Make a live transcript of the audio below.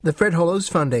The Fred Hollows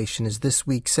Foundation is this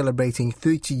week celebrating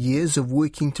 30 years of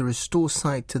working to restore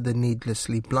sight to the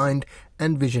needlessly blind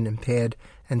and vision impaired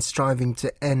and striving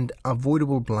to end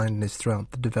avoidable blindness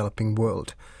throughout the developing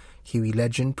world. Kiwi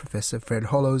legend Professor Fred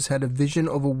Hollows had a vision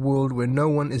of a world where no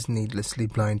one is needlessly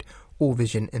blind or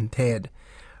vision impaired.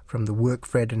 From the work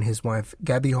Fred and his wife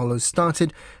Gabby Hollows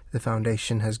started, the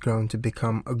foundation has grown to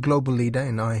become a global leader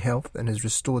in eye health and has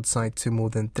restored sight to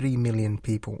more than 3 million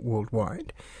people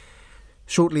worldwide.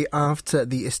 Shortly after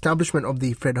the establishment of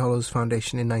the Fred Hollows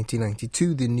Foundation in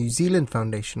 1992, the New Zealand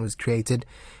Foundation was created,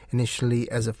 initially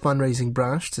as a fundraising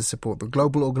branch to support the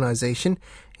global organisation.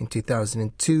 In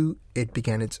 2002, it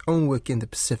began its own work in the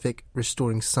Pacific,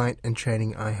 restoring sight and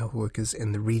training eye health workers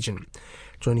in the region.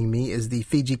 Joining me is the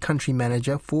Fiji Country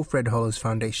Manager for Fred Hollows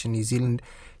Foundation New Zealand,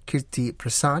 Kirti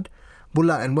Prasad.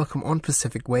 Bula, and welcome on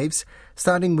Pacific Waves.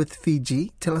 Starting with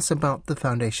Fiji, tell us about the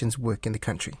Foundation's work in the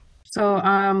country. So,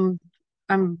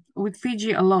 I'm with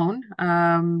Fiji alone.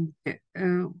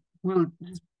 Well,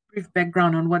 just brief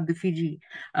background on what the Fiji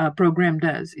program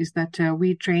does is that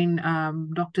we train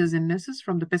doctors and nurses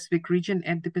from the Pacific region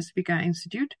at the Pacific Eye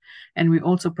Institute, and we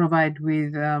also provide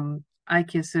with eye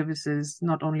care services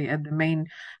not only at the main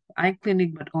eye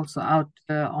clinic but also out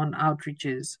on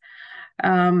outreaches.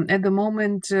 At the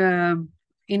moment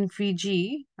in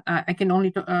Fiji, I can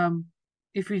only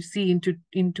if we see into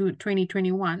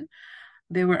 2021.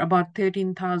 There were about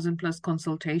 13,000 plus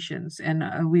consultations,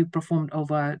 and we performed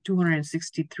over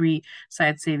 263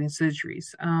 sight-saving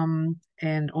surgeries.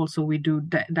 And also we do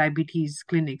diabetes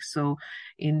clinics. So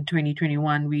in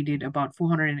 2021, we did about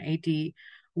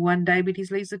 481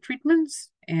 diabetes laser treatments,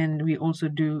 and we also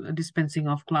do a dispensing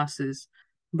of classes.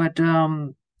 But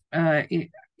in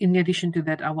addition to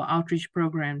that, our outreach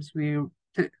programs, we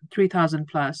 3,000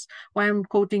 plus. Why I'm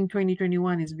quoting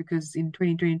 2021 is because in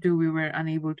 2022 we were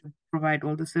unable to provide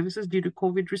all the services due to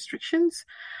COVID restrictions.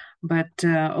 But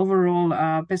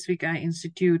overall, Pacific Eye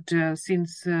Institute,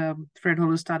 since Fred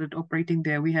Hollows started operating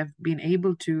there, we have been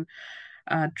able to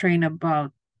train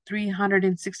about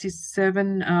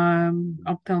 367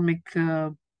 ophthalmic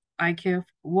eye care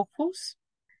workforce.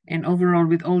 And overall,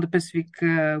 with all the Pacific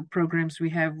programs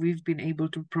we've been able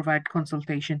to provide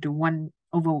consultation to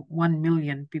over 1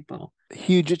 million people.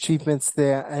 Huge achievements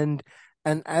there, and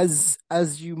as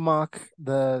you mark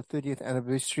the 30th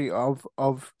anniversary of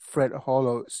Fred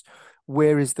Hollows,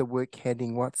 where is the work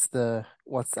heading? What's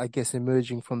I guess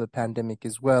emerging from the pandemic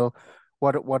as well?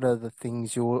 What are the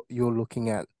things you're looking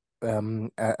at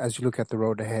as you look at the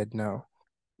road ahead now?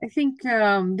 I think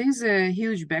there's a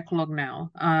huge backlog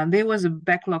now. There was a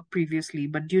backlog previously,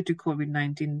 but due to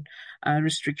COVID-19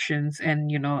 restrictions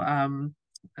and,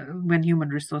 when human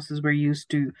resources were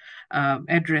used to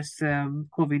address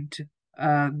COVID,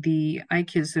 the eye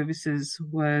care services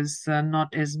was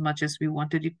not as much as we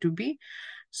wanted it to be.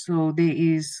 So there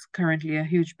is currently a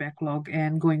huge backlog,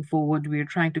 and going forward, we're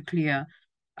trying to clear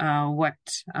what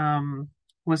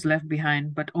was left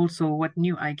behind, but also what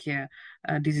new eye care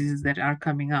diseases that are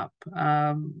coming up.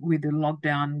 With the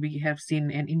lockdown, we have seen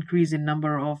an increase in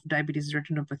number of diabetes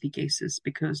retinopathy cases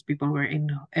because people were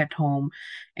at home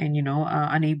and,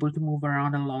 unable to move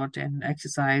around a lot and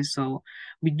exercise. So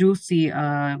we do see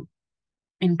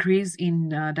increase in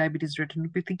diabetes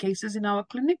retinopathy cases in our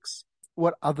clinics.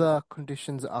 What other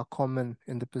conditions are common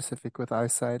in the Pacific with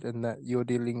eyesight and that you're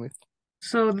dealing with?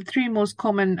 So the three most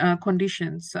common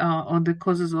conditions or the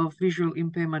causes of visual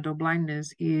impairment or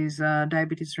blindness is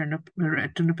diabetes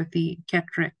retinopathy,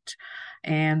 cataract,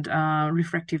 and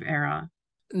refractive error.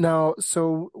 Now,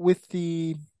 so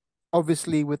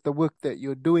obviously with the work that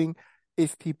you're doing,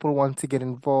 if people want to get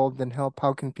involved and help,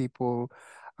 how can people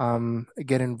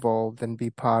get involved and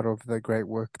be part of the great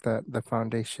work that the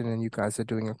foundation and you guys are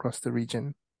doing across the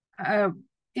region?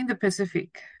 In the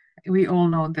Pacific, we all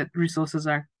know that resources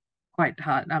are quite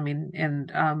hard.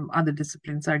 And other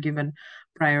disciplines are given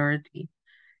priority.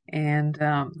 And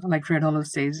like Fred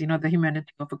Hollows says, the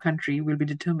humanity of a country will be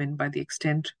determined by the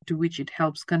extent to which it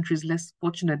helps countries less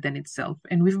fortunate than itself.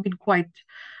 And we've been quite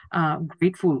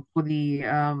grateful for the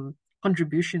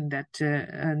contribution that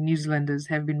New Zealanders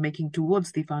have been making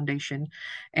towards the foundation.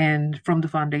 And from the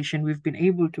foundation, we've been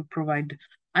able to provide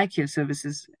eye care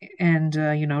services and,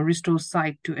 restore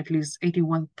sight to at least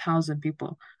 81,000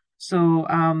 people. So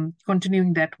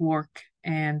continuing that work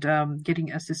and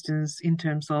getting assistance in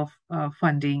terms of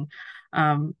funding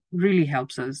really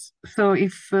helps us. So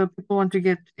if people want to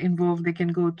get involved, they can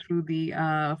go through the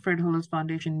Fred Hollows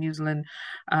Foundation New Zealand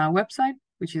website,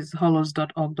 which is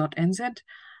hollows.org.nz,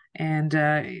 and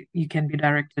you can be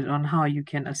directed on how you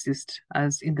can assist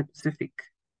us in the Pacific.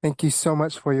 Thank you so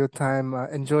much for your time.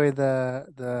 Enjoy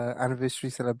the anniversary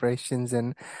celebrations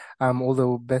and all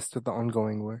the best with the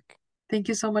ongoing work. Thank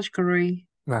you so much, Karoi.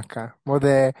 Naka. More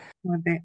there.